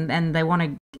angry and they want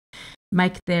to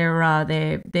make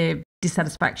their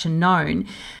dissatisfaction known.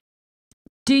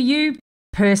 Do you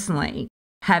personally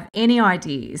have any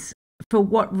ideas for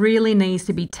what really needs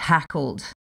to be tackled?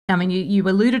 I mean, you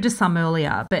alluded to some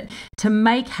earlier, but to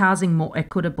make housing more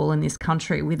equitable in this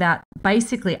country without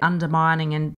basically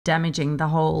undermining and damaging the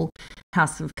whole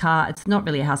house of cards. It's not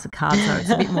really a house of cards, so it's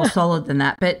a bit more solid than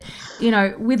that. But,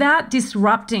 without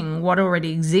disrupting what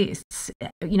already exists,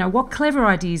 what clever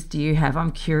ideas do you have?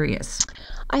 I'm curious.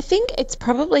 I think it's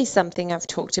probably something I've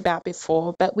talked about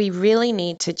before, but we really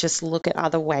need to just look at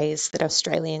other ways that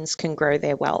Australians can grow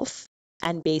their wealth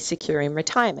and be secure in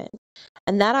retirement.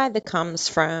 And that either comes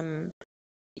from,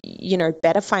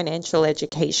 better financial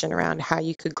education around how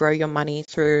you could grow your money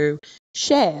through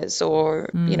shares or,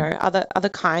 other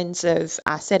kinds of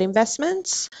asset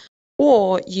investments,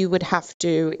 or you would have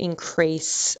to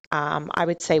increase, I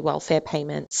would say, welfare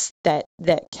payments that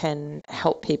can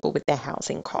help people with their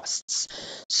housing costs.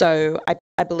 So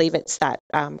I believe it's that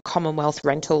Commonwealth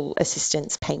rental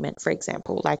assistance payment, for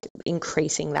example, like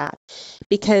increasing that,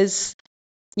 because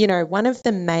one of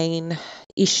the main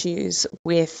issues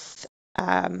with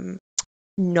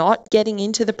not getting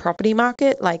into the property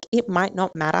market, like it might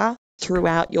not matter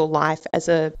throughout your life as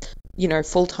a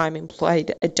full-time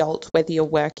employed adult, whether you're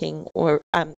working or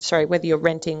whether you're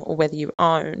renting or whether you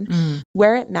own.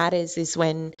 Where it matters is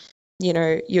when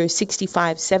you're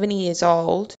 65, 70 years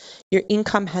old, your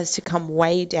income has to come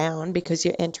way down because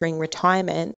you're entering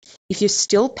retirement. If you're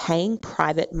still paying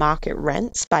private market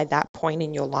rents by that point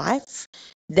in your life,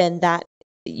 then that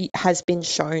has been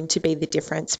shown to be the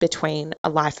difference between a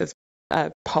life of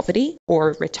poverty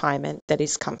or retirement that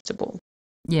is comfortable.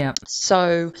 Yeah.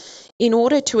 So in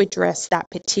order to address that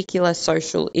particular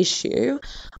social issue,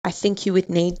 I think you would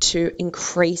need to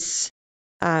increase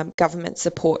government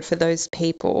support for those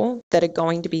people that are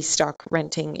going to be stuck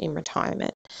renting in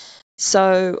retirement.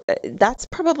 So that's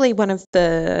probably one of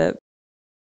the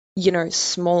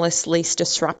smallest, least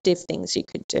disruptive things you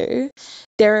could do.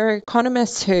 There are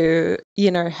economists who,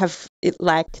 have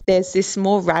there's this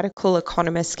more radical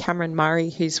economist, Cameron Murray,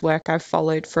 whose work I've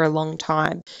followed for a long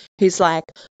time, who's like,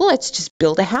 well, let's just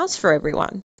build a house for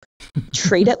everyone.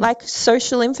 Treat it like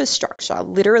social infrastructure,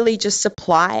 literally just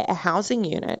supply a housing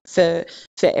unit for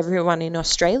everyone in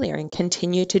Australia and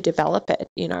continue to develop it.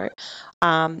 There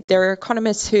are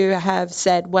economists who have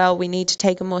said, well, we need to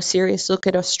take a more serious look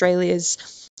at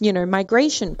Australia's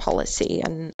migration policy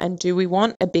and do we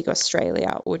want a big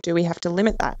Australia or do we have to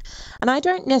limit that? And I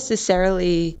don't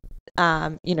necessarily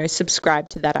subscribe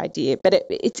to that idea, but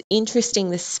it's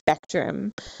interesting, the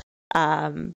spectrum.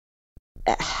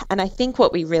 And I think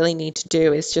what we really need to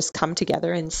do is just come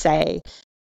together and say,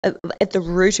 at the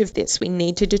root of this, we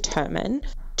need to determine,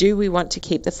 do we want to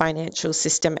keep the financial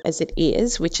system as it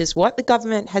is, which is what the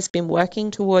government has been working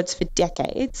towards for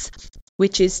decades,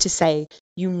 which is to say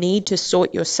you need to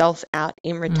sort yourself out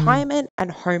in retirement and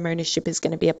home ownership is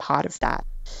going to be a part of that.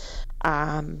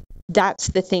 That's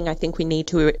the thing I think we need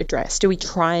to address. Do we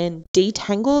try and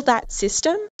detangle that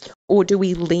system, or do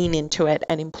we lean into it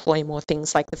and employ more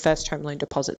things like the first home loan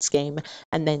deposit scheme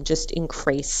and then just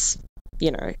increase,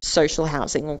 social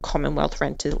housing or Commonwealth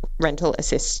rental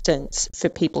assistance for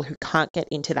people who can't get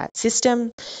into that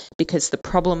system? Because the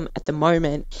problem at the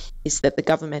moment is that the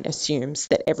government assumes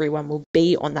that everyone will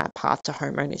be on that path to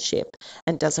home ownership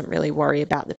and doesn't really worry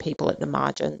about the people at the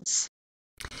margins.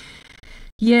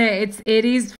 Yeah, it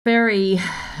is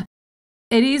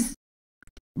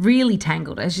really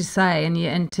tangled, as you say,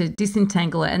 and to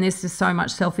disentangle it, and there's just so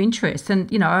much self-interest.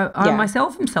 And, I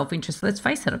myself am self-interested. Let's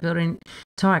face it, I've built an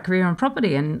entire career on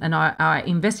property and I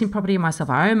invest in property myself.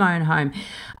 I own my own home.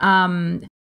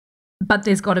 But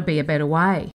there's got to be a better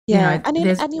way. Yeah, and in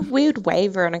a weird way,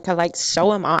 Veronica,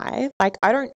 so am I.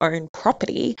 I don't own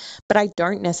property, but I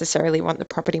don't necessarily want the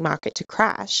property market to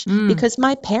crash because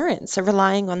my parents are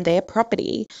relying on their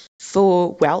property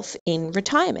for wealth in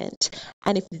retirement.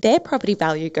 And if their property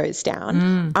value goes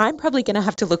down, I'm probably going to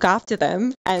have to look after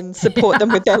them and support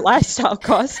them with their lifestyle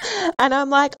costs. And I'm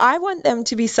like, I want them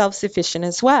to be self-sufficient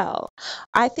as well.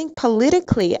 I think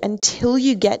politically, until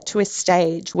you get to a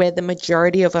stage where the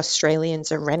majority of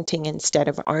Australians are renting instead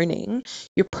of owning,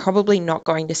 you're probably not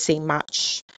going to see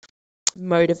much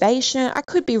motivation. I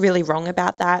could be really wrong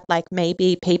about that.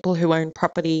 Maybe people who own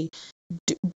property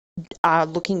are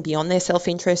looking beyond their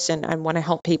self-interest and want to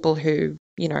help people who,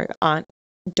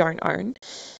 don't own.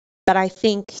 But I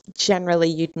think generally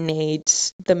you'd need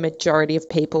the majority of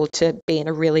people to be in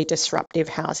a really disruptive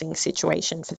housing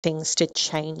situation for things to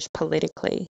change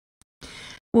politically.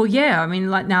 Well, yeah, I mean,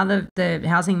 now the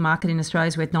housing market in Australia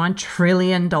is worth $9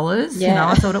 trillion. Yeah.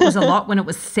 I thought it was a lot when it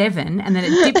was 7, and then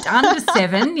it dipped under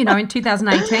 7, in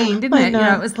 2018, didn't it?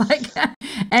 It was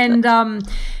and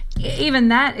even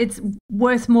that, it's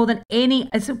worth more than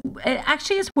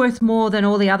it's worth more than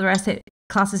all the other asset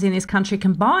classes in this country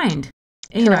combined.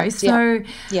 Correct,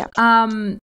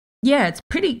 It's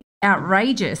pretty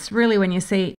outrageous, really, when you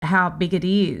see how big it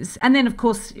is. And then, of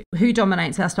course, who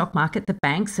dominates our stock market? The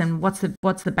banks. And what's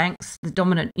the banks, the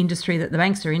dominant industry that the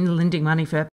banks are in, lending money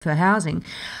for housing.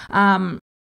 But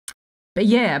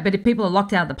if people are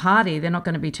locked out of the party, they're not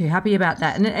going to be too happy about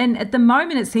that. And at the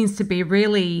moment, it seems to be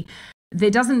really,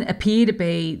 there doesn't appear to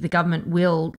be the government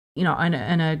will, in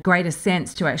a greater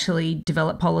sense to actually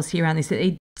develop policy around this.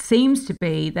 It seems to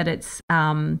be that it's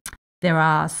there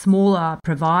are smaller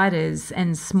providers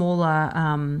and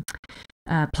smaller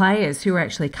players who are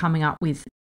actually coming up with,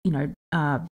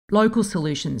 local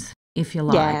solutions, if you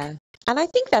like. Yeah. And I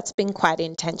think that's been quite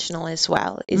intentional as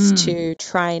well, is to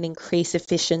try and increase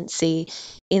efficiency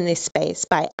in this space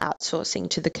by outsourcing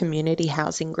to the community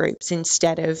housing groups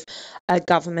instead of a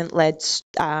government-led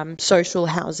social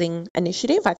housing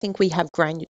initiative. I think we have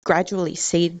gradually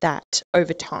seen that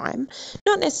over time.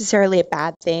 Not necessarily a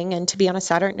bad thing. And to be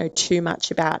honest, I don't know too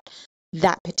much about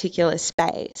that particular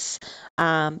space.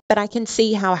 But I can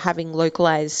see how having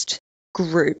localized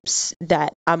groups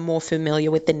that are more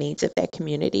familiar with the needs of their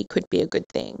community could be a good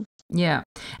thing. Yeah.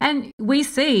 And we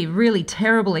see really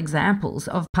terrible examples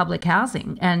of public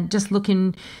housing, and just look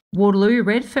in Waterloo,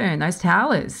 Redfern, those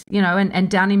towers, and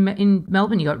down in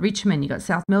Melbourne, you got Richmond, you got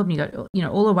South Melbourne, you got,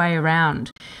 all the way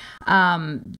around.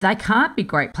 They can't be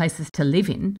great places to live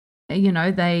in.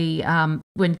 They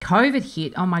when COVID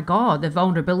hit, oh my God, the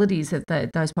vulnerabilities of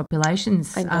those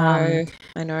populations. I know.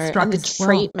 And the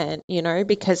treatment,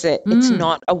 because it's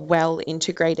not a well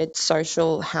integrated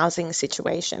social housing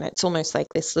situation. It's almost like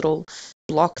this little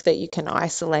block that you can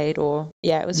isolate,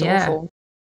 it was awful.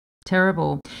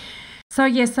 Terrible. So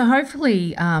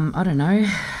hopefully, I don't know.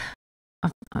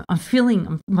 I'm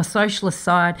feeling my socialist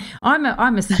side. I'm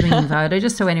a swinging voter,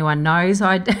 just so anyone knows.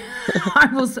 I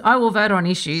will vote on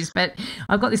issues, but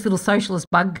I've got this little socialist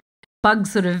bug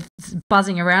sort of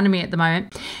buzzing around me at the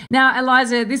moment. Now,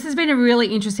 Eliza, this has been a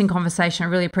really interesting conversation. I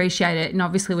really appreciate it. And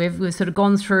obviously we've sort of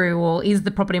gone through, well, is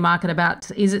the property market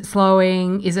is it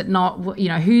slowing? Is it not?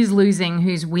 Who's losing?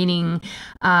 Who's winning?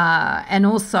 And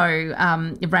also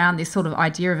around this sort of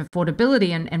idea of affordability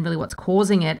and really what's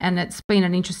causing it. And it's been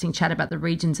an interesting chat about the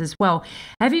regions as well.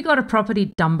 Have you got a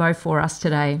property dumbo for us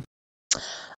today?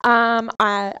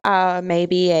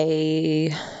 Maybe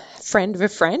a friend of a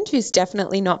friend who's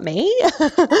definitely not me.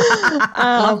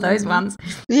 Love those ones.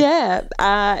 Yeah.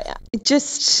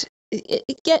 Just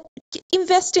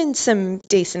invest in some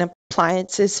decent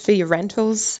appliances for your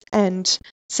rentals and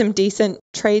some decent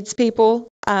tradespeople.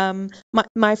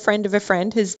 My friend of a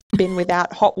friend has been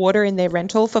without hot water in their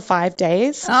rental for 5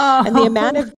 days. Oh. And the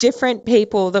amount of different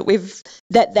people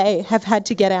that they have had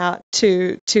to get out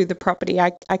to the property,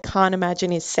 I can't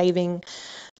imagine is saving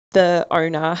the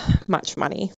owner much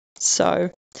money. So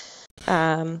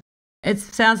it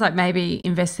sounds like maybe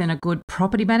invest in a good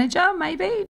property manager,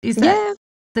 maybe? Is that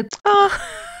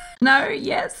no,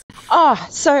 yes.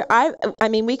 So I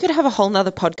mean, we could have a whole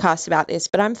nother podcast about this,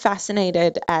 but I'm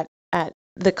fascinated at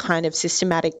the kind of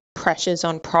systematic pressures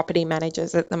on property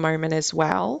managers at the moment as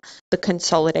well. The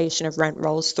consolidation of rent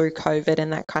rolls through COVID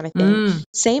and that kind of thing.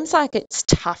 Seems like it's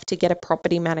tough to get a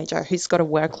property manager who's got a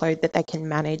workload that they can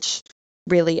manage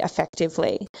really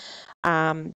effectively.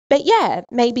 But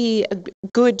maybe a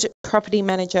good property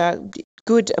manager,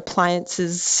 good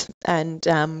appliances, and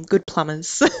good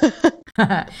plumbers.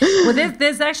 Well,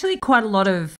 there's actually quite a lot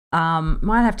of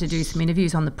might have to do some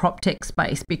interviews on the prop tech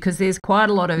space, because there's quite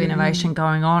a lot of innovation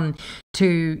going on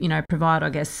to provide, I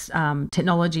guess,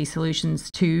 technology solutions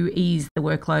to ease the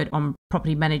workload on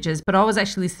property managers. But I was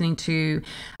actually listening to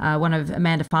one of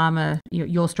Amanda Farmer,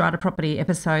 your Strata Property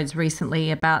episodes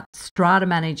recently about strata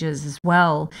managers as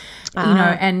well.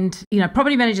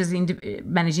 Property managers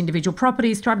manage individual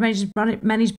properties, strata managers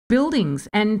manage buildings,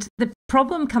 and the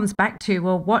problem comes back to,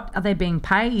 well, what are they being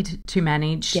paid to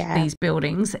manage these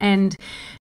buildings, and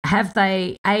have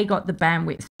they got the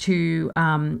bandwidth to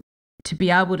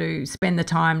be able to spend the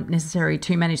time necessary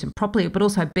to manage them properly, but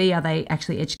also B, are they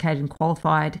actually educated and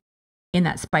qualified in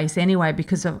that space anyway?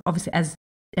 Because obviously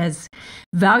as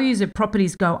values of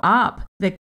properties go up,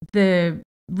 the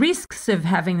risks of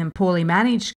having them poorly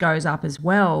managed goes up as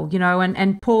well,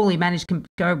 and poorly managed can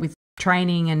go with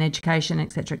training and education,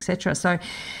 et cetera, et cetera. So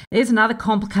there's another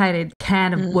complicated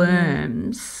can of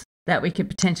worms that we could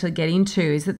potentially get into,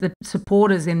 is that the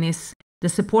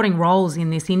supporting roles in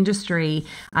this industry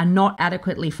are not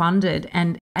adequately funded.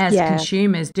 And as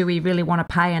consumers, do we really want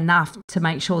to pay enough to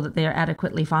make sure that they're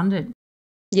adequately funded?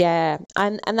 Yeah,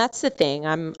 and that's the thing.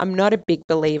 I'm not a big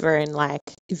believer in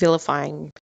like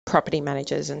vilifying property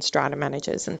managers and strata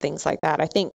managers and things like that. I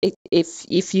think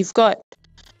if you've got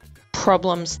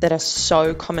problems that are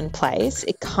so commonplace,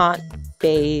 it can't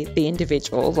be the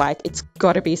individual. Like, it's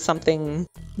got to be something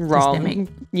wrong. Systemic.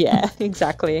 Yeah,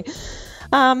 exactly.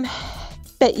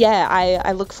 But yeah,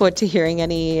 I look forward to hearing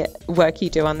any work you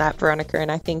do on that, Veronica.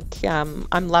 And I think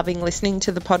I'm loving listening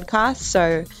to the podcast.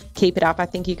 So keep it up. I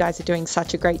think you guys are doing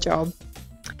such a great job.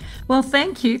 Well,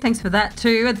 thank you. Thanks for that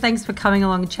too. And thanks for coming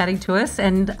along and chatting to us.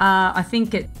 And I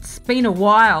think it's been a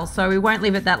while, so we won't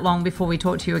leave it that long before we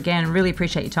talk to you again. Really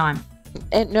appreciate your time.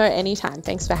 No, anytime.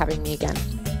 Thanks for having me again.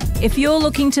 If you're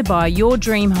looking to buy your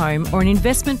dream home or an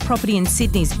investment property in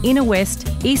Sydney's inner west,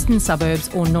 eastern suburbs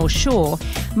or North Shore,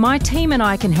 my team and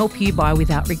I can help you buy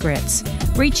without regrets.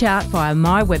 Reach out via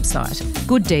my website,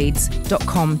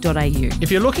 gooddeeds.com.au.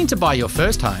 If you're looking to buy your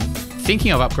first home,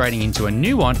 thinking of upgrading into a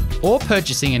new one, or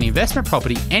purchasing an investment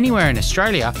property anywhere in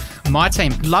Australia, my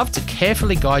team love to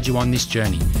carefully guide you on this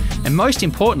journey. And most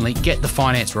importantly, get the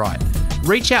finance right.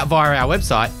 Reach out via our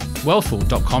website,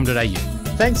 wealthful.com.au.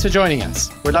 Thanks for joining us.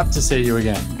 We'd love to see you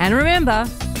again. And remember,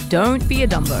 don't be a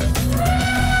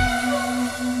Dumbo.